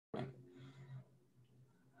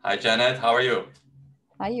Hi, Janet. How are you?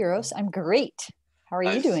 Hi, Euros. I'm great. How are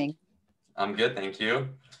you Nice. doing? I'm good, thank you.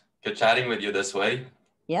 Good chatting with you this way.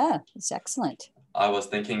 Yeah, it's excellent. I was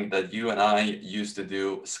thinking that you and I used to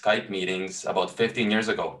do Skype meetings about 15 years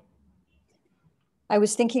ago. I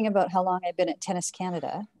was thinking about how long I've been at Tennis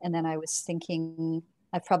Canada, and then I was thinking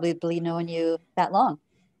I've probably known you that long,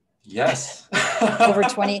 Yes. over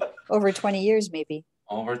 20 years maybe.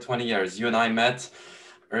 Over 20 years. You and I met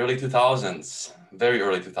early 2000s, very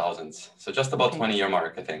early 2000s. So just about Okay. 20-year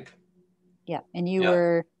mark, I think. Yeah, and you Yeah.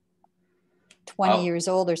 were 20 I, years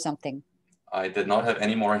old or something. I did not have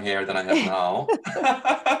any more hair than I have now.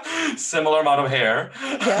 Similar amount of hair.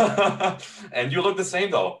 Yeah. And you look the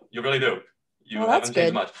same though. You really do. You Well, that's haven't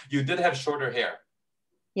changed good. much. You did have shorter hair,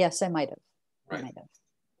 Yes, I might have. I right? might have.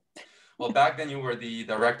 Well, back then you were the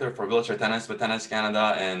director for wheelchair tennis with Tennis Canada,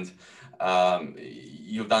 and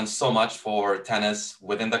you've done so much for tennis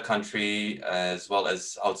within the country as well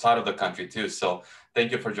as outside of the country too. So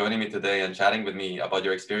thank you for joining me today and chatting with me about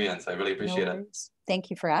your experience. I really No appreciate it. worries. Thank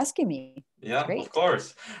you for asking me. It's Yeah, of great.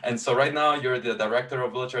 course. And so right now you're the director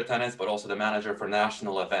of wheelchair tennis, but also the manager for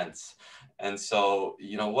national events. And so,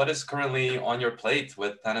 what is currently on your plate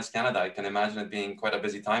with Tennis Canada? I can imagine it being quite a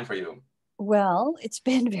busy time for you. Well, it's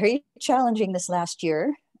been very challenging this last year.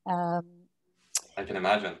 Um, I can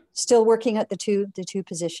imagine. Still working at the two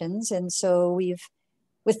positions, and so we've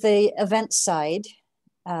with the event side,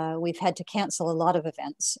 we've had to cancel a lot of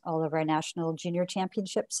events. All of our national junior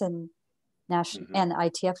championships and national Hmm. and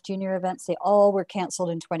ITF junior events, they all were canceled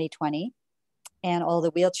in 2020, and all the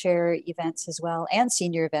wheelchair events as well, and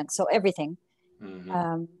senior events. So everything. Hmm.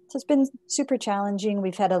 So it's been super challenging.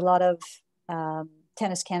 We've had a lot of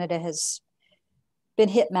Tennis Canada has been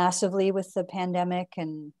hit massively with the pandemic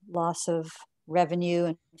and loss of revenue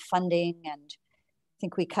and funding. And I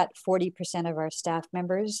think we cut 40% of our staff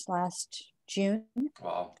members last June.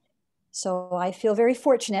 Wow. So I feel very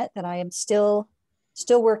fortunate that I am still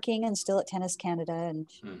working and still at Tennis Canada, and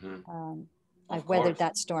Hmm. um, Of I've weathered course.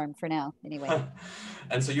 that storm for now. Anyway,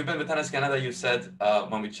 And so you've been with Tennis Canada, you said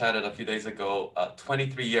when we chatted a few days ago,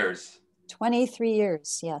 23 years. 23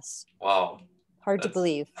 years. Yes, Wow. hard to That's,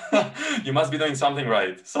 believe. you must be doing something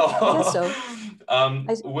right. I guess So, so.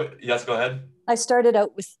 I yes, go ahead. I started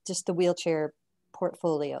out with just the wheelchair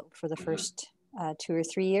portfolio for the Hmm. first 2 or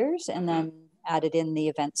 3 years, and Hmm. then added in the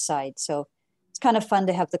event side. So it's kind of fun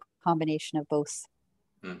to have the combination of both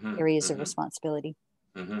Hmm. areas of Hmm. responsibility.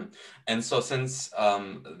 Hmm. And so since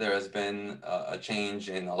there has been a change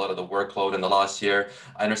in a lot of the workload in the last year,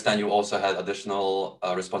 I understand you also had additional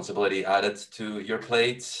responsibility added to your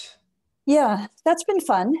plate. Yeah, that's been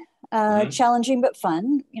fun, Hmm. challenging but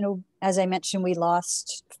fun. As I mentioned, we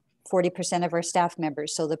lost 40% of our staff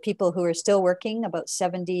members. So the people who are still working, about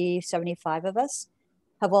 70, 75 of us,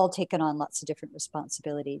 have all taken on lots of different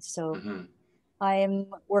responsibilities. So Hmm. I'm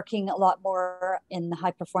working a lot more in the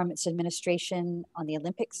high performance administration on the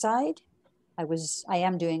Olympic side. I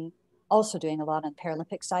am also doing a lot on the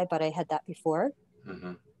Paralympic side, but I had that before.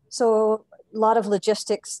 Hmm. So a lot of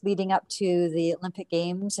logistics leading up to the Olympic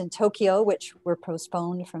Games in Tokyo, which were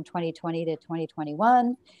postponed from 2020 to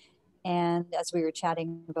 2021. And as we were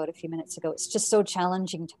chatting about a few minutes ago, it's just so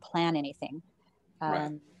challenging to plan anything. Right.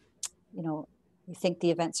 Um, you know, you think the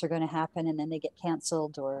events are going to happen and then they get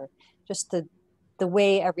canceled, or just the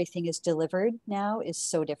way everything is delivered now is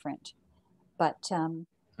so different. But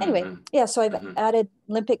anyway, Hmm. yeah. So I've Hmm. added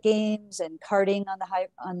Olympic Games and karting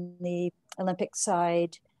on the Olympic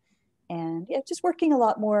side, and yeah, just working a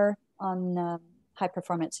lot more on high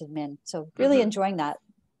performance admin. So really Hmm. enjoying that.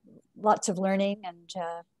 Lots of learning and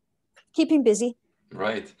keeping busy.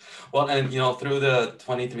 Right. Well, and through the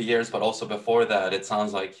 23 years, but also before that, it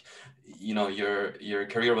sounds like, your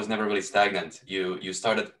career was never really stagnant. You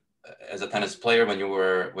started as a tennis player when you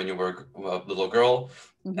were a little girl.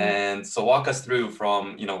 Mm-hmm. And so walk us through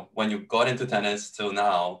from, when you got into tennis till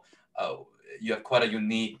now. Uh, you have quite a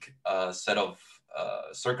unique set of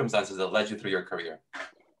circumstances that led you through your career.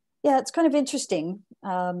 Yeah, it's kind of interesting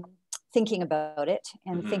thinking about it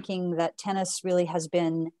and Hmm. thinking that tennis really has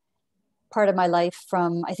been part of my life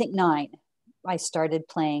from, I think, 9. I started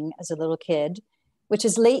playing as a little kid, which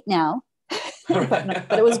is late now,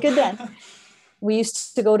 but it was good then. We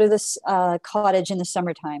used to go to this cottage in the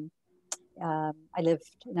summertime. I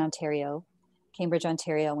lived in Ontario, Cambridge,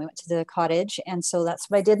 Ontario, and we went to the cottage. And so that's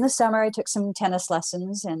what I did in the summer. I took some tennis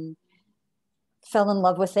lessons and fell in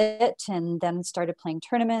love with it, and then started playing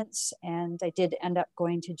tournaments. And I did end up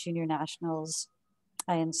going to junior nationals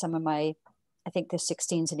in some of my, I think the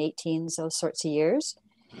 16s and 18s, those sorts of years.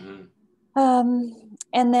 Hmm.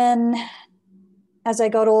 And then as I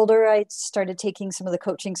got older, I started taking some of the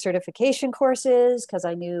coaching certification courses because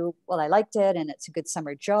I knew, well, I liked it and it's a good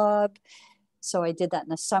summer job. So I did that in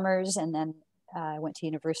the summers, and then I went to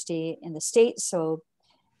university in the States. So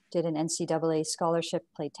did an NCAA scholarship,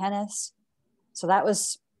 played tennis. So that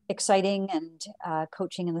was exciting, and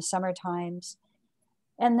coaching in the summer times.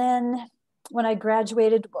 And then when I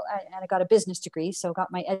graduated, and I got a business degree, so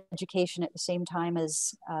got my education at the same time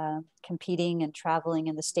as competing and traveling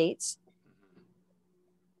in the States.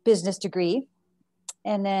 Business degree,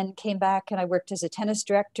 and then came back and I worked as a tennis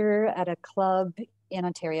director at a club in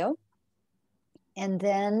Ontario. And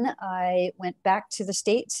then I went back to the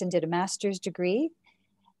States and did a master's degree.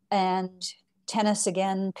 And tennis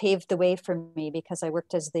again paved the way for me because I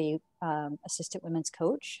worked as the assistant women's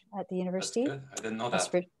coach at the university. That's good. I didn't know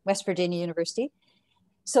that. West Virginia University.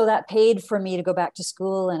 So that paid for me to go back to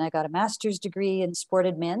school, and I got a master's degree in sport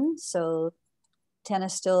admin. So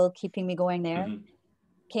tennis still keeping me going there. Mm-hmm.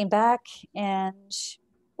 Came back and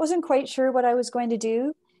wasn't quite sure what I was going to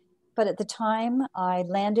do. But at the time, I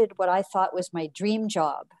landed what I thought was my dream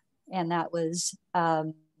job. And that was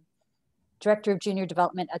director of junior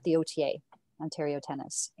development at the OTA, Ontario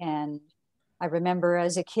Tennis. And I remember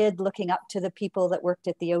as a kid looking up to the people that worked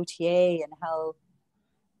at the OTA and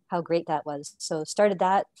how great that was. So started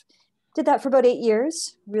that, did that for about 8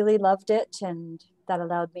 years, really loved it. And that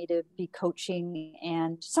allowed me to be coaching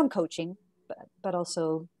and some coaching, but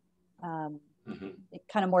also it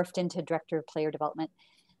kind of morphed into director of player development.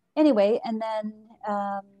 Anyway, and then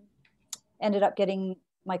ended up getting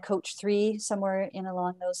my coach 3 somewhere in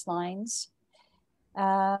along those lines.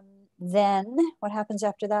 Then what happens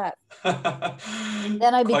after that?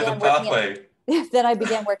 Then I began working. Then I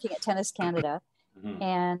began working at Tennis Canada,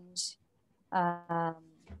 and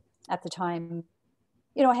at the time,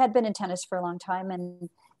 you know, I had been in tennis for a long time, and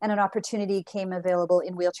an opportunity came available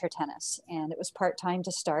in wheelchair tennis, and it was part-time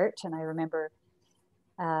to start. And I remember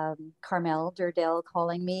Carmel Durdell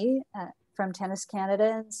calling me from Tennis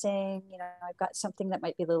Canada and saying, you know, I've got something that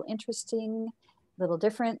might be a little interesting, a little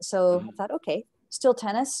different. So I thought, okay, still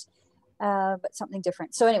tennis, but something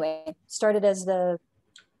different. So anyway, started as the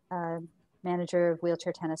manager of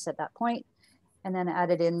wheelchair tennis at that point, and then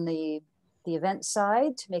added in the event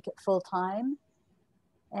side to make it full-time.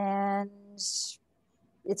 And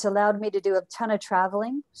it's allowed me to do a ton of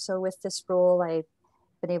traveling. So with this role, I've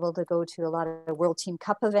been able to go to a lot of World Team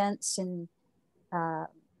Cup events in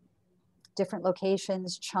different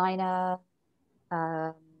locations, China.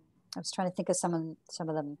 I was trying to think of some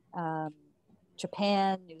of them.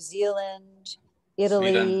 Japan, New Zealand,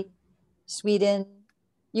 Italy, Sweden.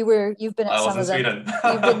 You've been at some of them. Sweden.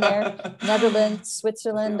 You've been there. Netherlands,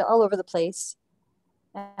 Switzerland, all over the place.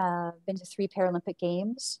 Been to 3 Paralympic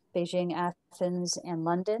Games, Beijing, Athens, and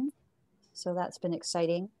London. So that's been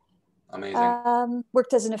exciting. Amazing.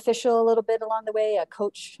 Worked as an official a little bit along the way, a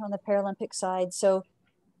coach on the Paralympic side. So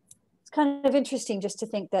it's kind of interesting just to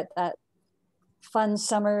think that that fun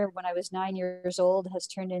summer when I was 9 years old has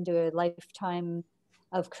turned into a lifetime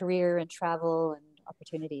of career and travel and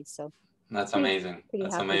opportunities. So that's amazing.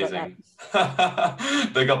 That's amazing.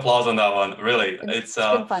 Big applause on that one. Really, it's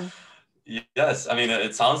been fun. Yes, I mean,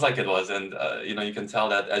 it sounds like it was, and you know, you can tell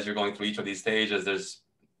that as you're going through each of these stages, there's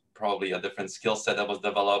probably a different skill set that was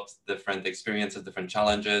developed, different experiences, different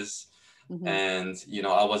challenges. And, you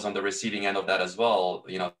know, I was on the receiving end of that as well,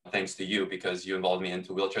 you know, thanks to you, because you involved me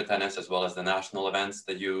into wheelchair tennis as well as the national events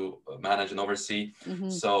that you manage and oversee.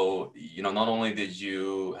 So, you know, not only did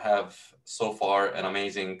you have so far an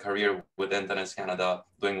amazing career within Tennis Canada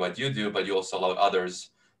doing what you do, but you also allowed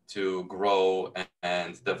others to grow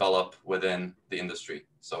and develop within the industry.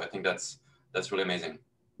 So I think that's really amazing.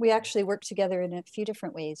 We actually worked together in a few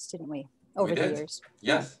different ways, didn't we? Over the years.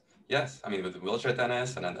 Yes. Yes, I mean, with wheelchair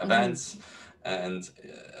tennis and events, and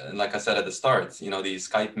like I said at the start, you know, these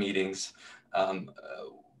Skype meetings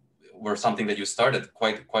were something that you started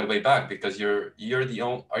quite way back, because are you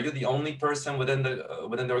the only person within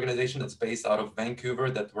the organization that's based out of Vancouver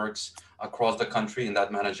that works across the country in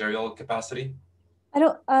that managerial capacity? I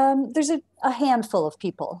don't. There's a handful of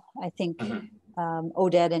people. I think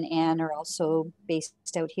Odette and Anne are also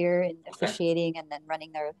based out here in officiating and then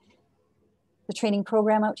running the training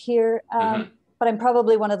program out here. But I'm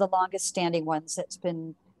probably one of the longest standing ones that's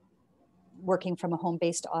been working from a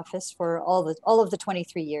home-based office for all of the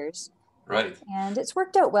 23 years. Right. And it's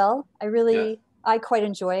worked out well. I quite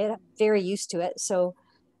enjoy it. I'm very used to it. So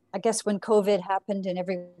I guess when COVID happened and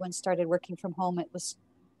everyone started working from home, it was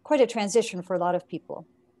quite a transition for a lot of people.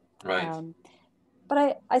 Right.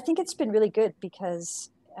 But I think it's been really good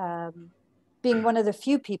because being one of the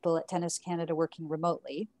few people at Tennis Canada working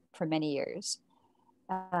remotely for many years,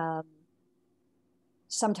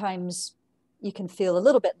 sometimes you can feel a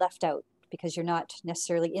little bit left out because you're not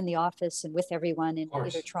necessarily in the office and with everyone in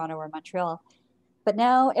either Toronto or Montreal. But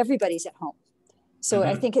now everybody's at home. So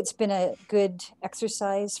I think it's been a good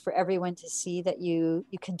exercise for everyone to see that you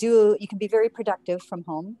can be very productive from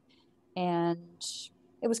home. And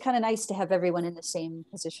it was kind of nice to have everyone in the same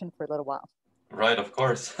position for a little while. Right, of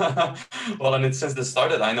course. Well, and since this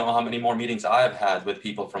started, I know how many more meetings I've had with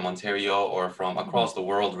people from Ontario or from across the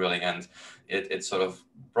world, really, and it sort of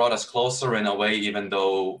brought us closer in a way, even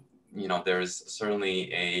though, you know, there's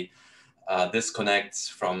certainly a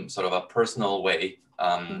disconnect from sort of a personal way,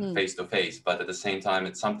 face to face. But at the same time,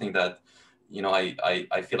 it's something that, you know,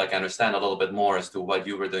 I feel like I understand a little bit more as to what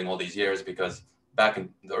you were doing all these years, because back in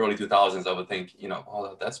the early 2000s, I would think, you know,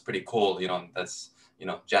 oh, that's pretty cool. You know, that's, you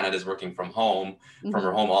know, Janet is working from home, from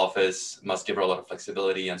her home office, must give her a lot of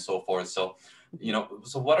flexibility and so forth. So, you know,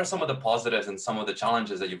 so what are some of the positives and some of the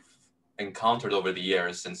challenges that you've encountered over the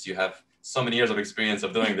years, since you have so many years of experience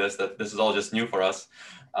of doing this, that this is all just new for us,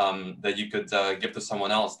 that you could give to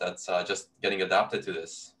someone else that's just getting adapted to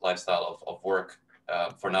this lifestyle of work,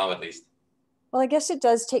 for now at least? Well, I guess it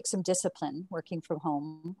does take some discipline working from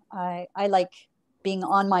home. I like being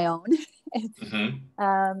on my own.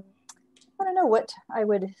 I don't know what I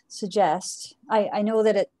would suggest. I know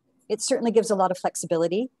that it certainly gives a lot of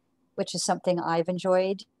flexibility, which is something I've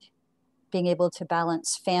enjoyed, being able to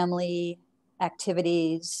balance family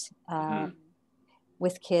activities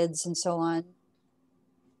with kids and so on,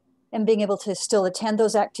 and being able to still attend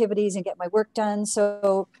those activities and get my work done.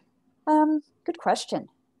 So, good question.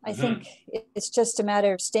 I think it's just a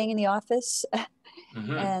matter of staying in the office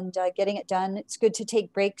and getting it done. It's good to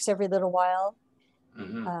take breaks every little while.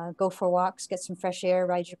 Go for walks, get some fresh air,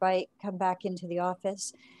 ride your bike, come back into the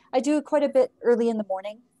office. I do quite a bit early in the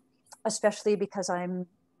morning, especially because I'm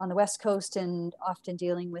on the West Coast and often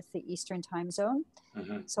dealing with the Eastern time zone.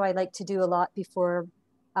 So I like to do a lot before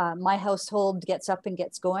my household gets up and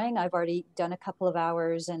gets going. I've already done a couple of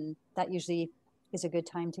hours, and that usually is a good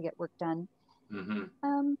time to get work done.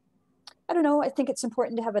 I don't know. I think it's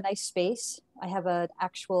important to have a nice space. I have an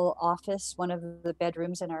actual office. One of the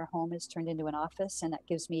bedrooms in our home is turned into an office, and that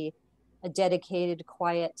gives me a dedicated,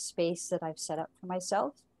 quiet space that I've set up for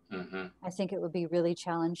myself. I think it would be really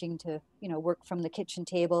challenging to, you know, work from the kitchen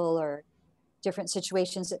table or different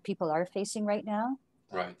situations that people are facing right now.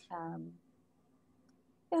 Right.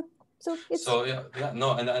 Yeah. So yeah,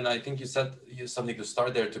 no, and I think you said something to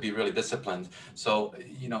start there, to be really disciplined. So,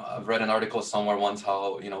 you know, I've read an article somewhere once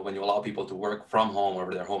how, you know, when you allow people to work from home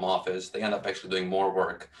or their home office, they end up actually doing more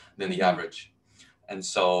work than the average. And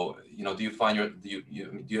so, you know, do you find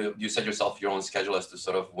you set yourself your own schedule as to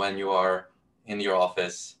sort of when you are in your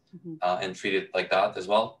office, and treat it like that as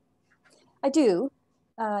well? I do.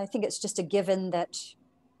 I think it's just a given that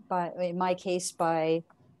in my case, by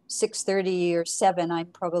 6:30 or 7, I'm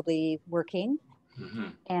probably working.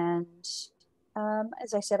 And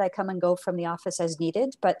as I said, I come and go from the office as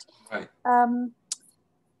needed. But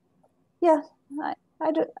yeah,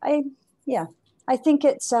 I think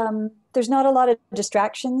it's there's not a lot of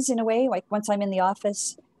distractions in a way. Like once I'm in the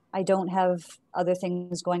office, I don't have other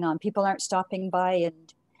things going on. People aren't stopping by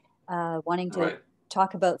and wanting to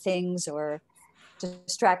talk about things or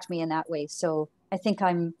distract me in that way. So I think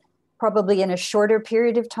I'm probably in a shorter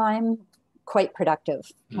period of time quite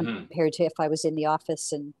productive compared to if I was in the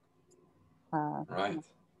office and you know,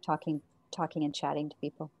 talking and chatting to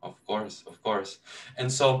people. Of course, of course.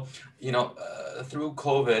 And so, you know, through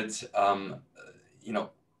COVID, you know,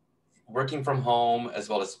 working from home as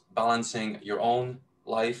well as balancing your own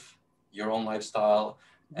life, your own lifestyle,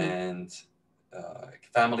 and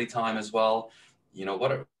family time as well. You know,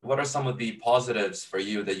 what are some of the positives for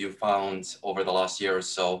you that you found over the last year or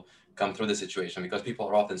so come through the situation? Because people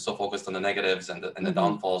are often so focused on the negatives and the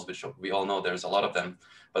downfalls, which we all know there's a lot of them.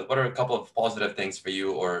 But what are a couple of positive things for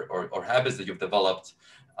you, or habits that you've developed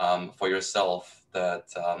for yourself that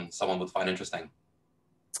someone would find interesting?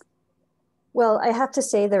 Well, I have to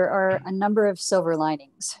say there are a number of silver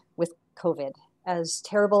linings with COVID, as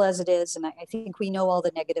terrible as it is. And I think we know all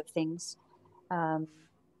the negative things.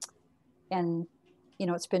 And, you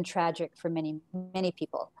know, it's been tragic for many, many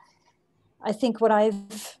people. I think what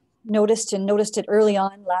I've noticed, and noticed it early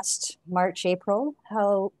on last March, April,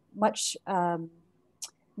 how much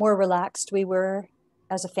more relaxed we were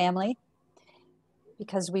as a family,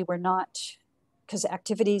 because because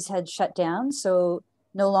activities had shut down. So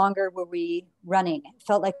no longer were we running. It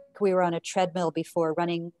felt like we were on a treadmill before,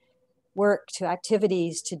 running work to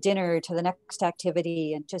activities, to dinner, to the next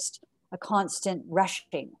activity, and just a constant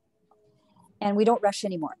rushing. And we don't rush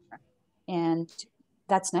anymore. And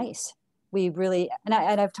that's nice. we really, and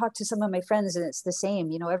I've talked to some of my friends and it's the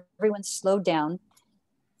same, you know, everyone's slowed down.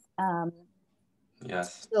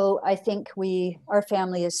 Yes. So I think our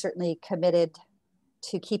family is certainly committed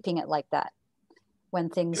to keeping it like that when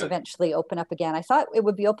things Good. eventually open up again. I thought it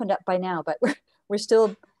would be opened up by now, but we're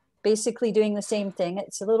still basically doing the same thing.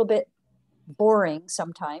 It's a little bit boring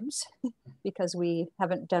sometimes because we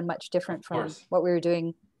haven't done much different from what we were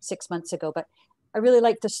doing 6 months ago. But I really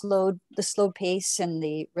like the slow pace and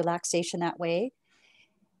the relaxation that way.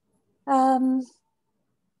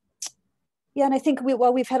 Yeah, and I think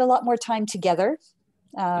we've had a lot more time together.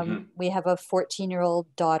 We have a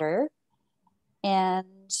 14-year-old daughter and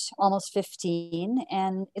almost 15,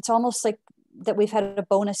 and it's almost like that we've had a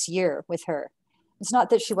bonus year with her. It's not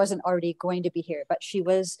that she wasn't already going to be here, but she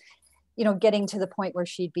was, you know, getting to the point where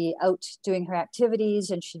she'd be out doing her activities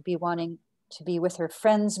and she'd be wanting to be with her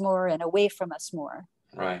friends more and away from us more.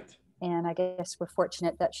 Right. And I guess we're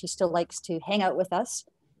fortunate that she still likes to hang out with us.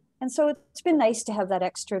 And so it's been nice to have that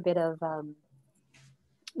extra bit of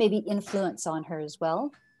maybe influence on her as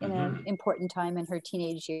well in an important time in her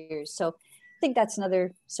teenage years. So I think that's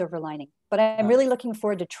another silver lining. But I'm really looking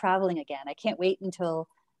forward to traveling again. I can't wait until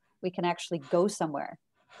we can actually go somewhere.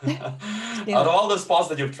 Out of all the spots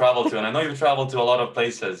that you've traveled to, and I know you've traveled to a lot of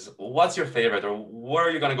places, what's your favorite, or where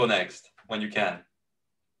are you going to go next when you can?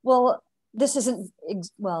 Well, this isn't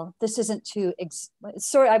too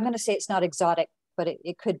sorry, I'm going to say it's not exotic, but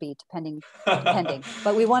it could be depending.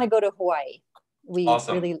 But we want to go to Hawaii. We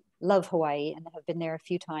really love Hawaii and have been there a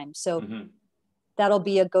few times. So that'll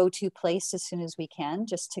be a go-to place as soon as we can,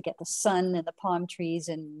 just to get the sun and the palm trees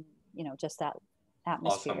and, you know, just that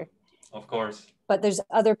atmosphere. Awesome. Of course. But there's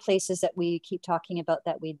other places that we keep talking about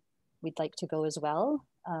that we'd like to go as well.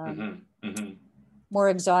 More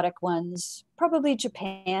exotic ones. Probably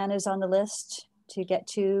Japan is on the list to get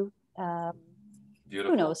to.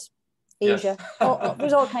 Who knows? Asia. Yes.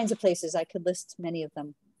 There's all kinds of places. I could list many of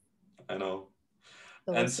them. I know.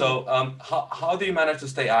 And so how do you manage to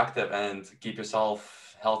stay active and keep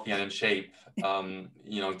yourself healthy and in shape?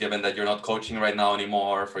 You know, given that you're not coaching right now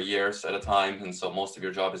anymore for years at a time, and so most of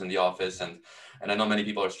your job is in the office, and I know many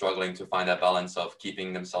people are struggling to find that balance of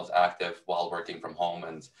keeping themselves active while working from home,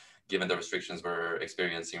 and given the restrictions we're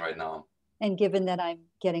experiencing right now. And given that I'm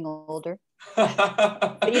getting older.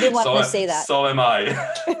 But you didn't want to say that. So am I.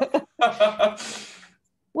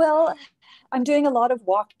 Well, I'm doing a lot of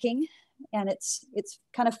walking, and it's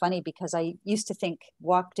kind of funny because I used to think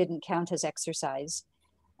walk didn't count as exercise.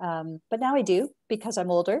 But now I do because I'm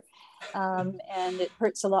older, and it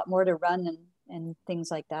hurts a lot more to run and things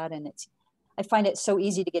like that. And I find it so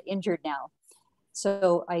easy to get injured now.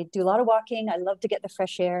 So I do a lot of walking. I love to get the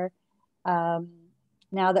fresh air.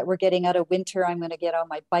 Now that we're getting out of winter, I'm going to get on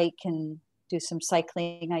my bike and do some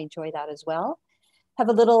cycling. I enjoy that as well. Have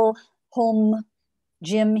a little home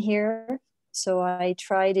gym here. So I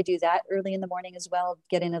try to do that early in the morning as well,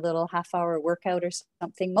 get in a little half-hour workout or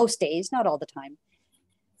something, most days, not all the time.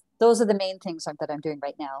 Those are the main things that I'm doing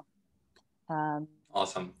right now.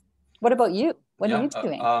 Awesome. What about you? What are you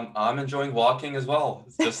doing? I'm enjoying walking as well,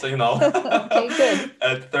 just so you know. Okay, good.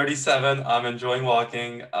 At 37, I'm enjoying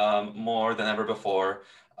walking more than ever before,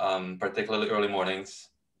 particularly early mornings.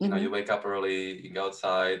 You know, you wake up early, you go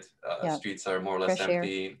outside, streets are more or less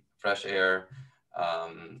empty, fresh air.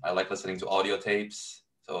 I like listening to audio tapes,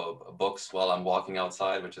 so books while I'm walking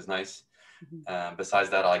outside, which is nice. Besides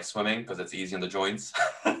that, I like swimming because it's easy on the joints.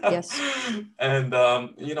 Yes. And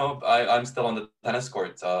you know, I'm still on the tennis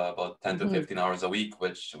court about 10 to 15 hours a week,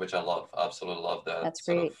 which I love. Absolutely love the That's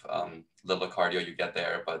sort great. of little cardio you get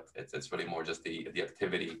there, but it's really more just the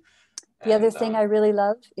activity. The other thing I really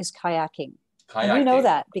love is kayaking. Kayaking. And you know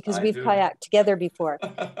that because we've kayaked together before.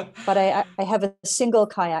 But I have a single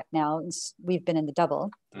kayak now. We've been in the double.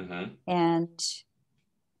 And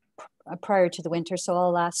prior to the winter, so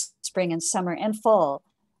all last spring and summer and fall,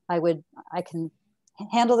 I can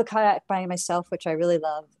handle the kayak by myself, which I really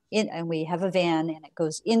love. And we have a van, and it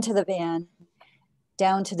goes into the van,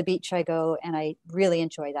 down to the beach I go, and I really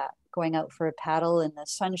enjoy that. Going out for a paddle in the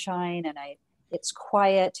sunshine, and it's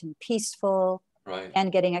quiet and peaceful,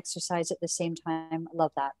 and getting exercise at the same time. I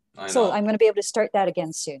love that. So I'm going to be able to start that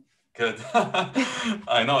again soon. Good.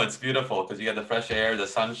 I know, it's beautiful because you get the fresh air, the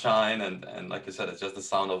sunshine, and like you said, it's just the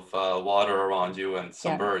sound of water around you and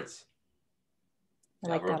some birds. I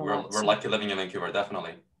like that a lot. We're lucky living in Vancouver,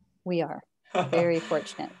 definitely. We are very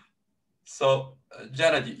fortunate. So,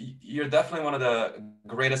 Janet, you're definitely one of the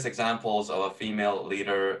greatest examples of a female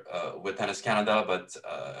leader with Tennis Canada, but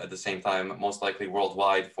at the same time, most likely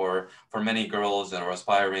worldwide for many girls that are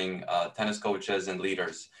aspiring tennis coaches and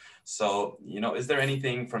leaders. So, is there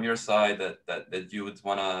anything from your side that you would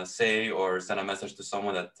want to say or send a message to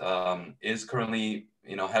someone that is currently,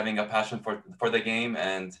 having a passion for the game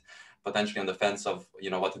and potentially on the fence of,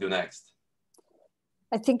 what to do next?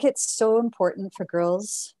 I think it's so important for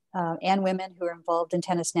girls and women who are involved in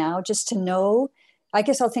tennis now just to know, I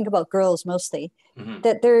guess I'll think about girls mostly, Mm-hmm.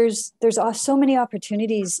 that there's so many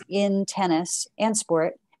opportunities in tennis and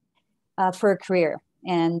sport for a career.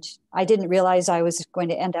 And I didn't realize I was going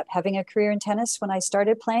to end up having a career in tennis when I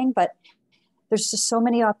started playing, but there's just so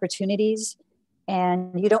many opportunities,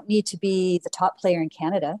 and you don't need to be the top player in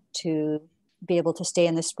Canada to be able to stay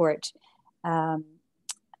in the sport.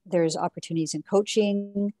 There's opportunities in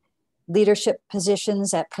coaching, leadership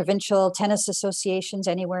positions at provincial tennis associations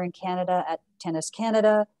anywhere in Canada, at Tennis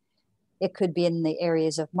Canada. It could be in the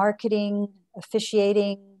areas of marketing,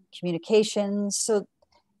 officiating, communications. So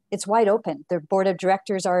it's wide open. The board of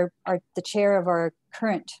directors are the chair of our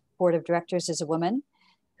current board of directors is a woman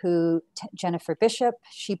Jennifer Bishop.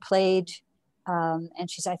 She played, and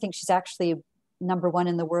I think she's actually #1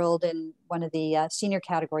 in the world in one of the senior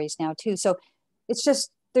categories now too. So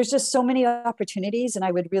there's just so many opportunities, and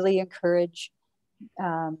I would really encourage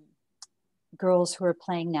girls who are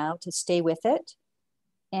playing now to stay with it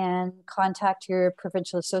and contact your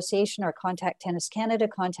provincial association or contact Tennis Canada,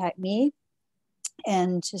 contact me,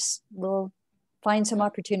 and we'll find some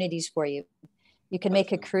opportunities for you. You can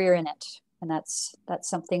make a career in it, and that's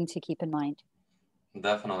something to keep in mind.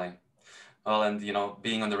 Definitely. Well, and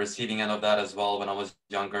being on the receiving end of that as well, when I was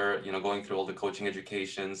younger, going through all the coaching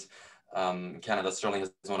educations, Canada certainly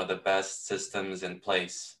has one of the best systems in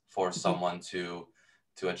place for someone to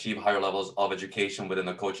achieve higher levels of education within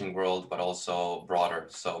the coaching world, but also broader.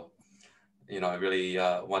 So, I really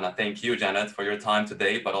want to thank you, Janet, for your time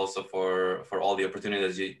today, but also for all the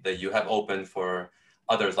opportunities that you have opened for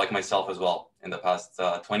others like myself as well in the past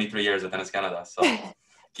 23 years at Tennis Canada. So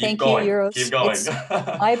keep going. Keep going. It's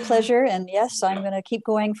my pleasure. And yes, I'm going to keep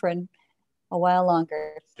going for a while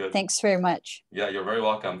longer. Good. Thanks very much. Yeah, you're very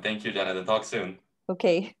welcome. Thank you, Janet, and talk soon.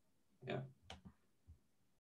 Okay. Yeah.